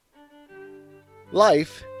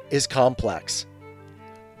Life is complex.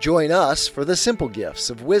 Join us for the simple gifts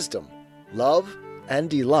of wisdom, love, and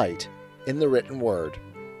delight in the written word.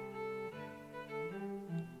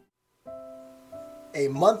 A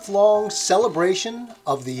month-long celebration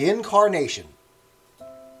of the Incarnation.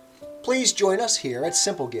 Please join us here at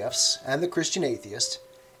Simple Gifts and the Christian Atheist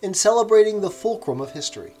in celebrating the fulcrum of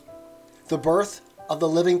history, the birth of the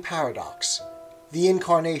living paradox, the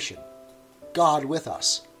Incarnation, God with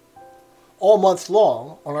us. All month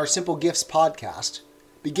long on our Simple Gifts podcast,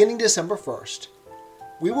 beginning December 1st,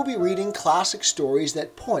 we will be reading classic stories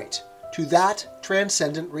that point to that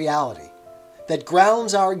transcendent reality that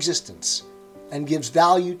grounds our existence and gives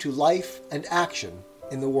value to life and action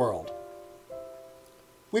in the world.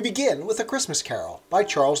 We begin with A Christmas Carol by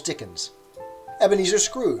Charles Dickens. Ebenezer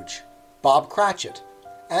Scrooge, Bob Cratchit,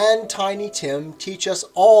 and Tiny Tim teach us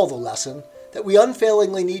all the lesson that we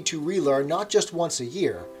unfailingly need to relearn not just once a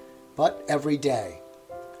year, but every day.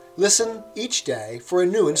 Listen each day for a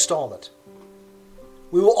new installment.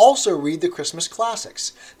 We will also read the Christmas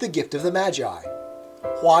classics, The Gift of the Magi,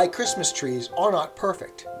 Why Christmas Trees Are Not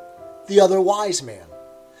Perfect, The Other Wise Man,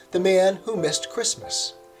 The Man Who Missed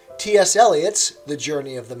Christmas, T.S. Eliot's The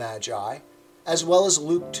Journey of the Magi, as well as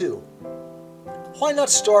Luke 2. Why not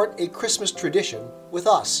start a Christmas tradition with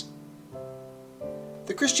us?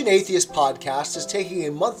 The Christian Atheist podcast is taking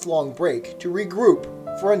a month-long break to regroup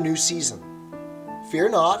for a new season. Fear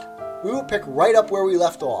not, we will pick right up where we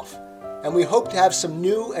left off, and we hope to have some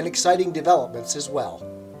new and exciting developments as well.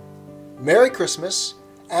 Merry Christmas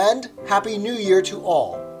and Happy New Year to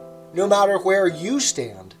all, no matter where you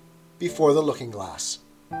stand before the looking glass.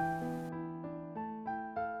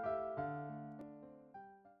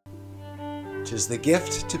 'Tis the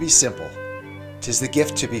gift to be simple. 'Tis the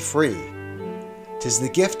gift to be free. 'Tis the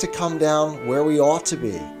gift to come down where we ought to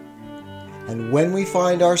be. And when we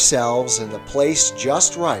find ourselves in the place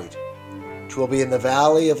just right, 'twill be in the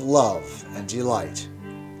valley of love and delight.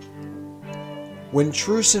 When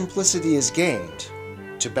true simplicity is gained,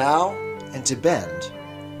 to bow and to bend,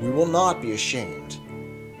 we will not be ashamed.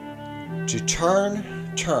 To turn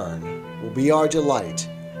will be our delight,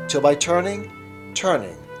 till by turning,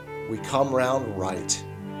 we come round right.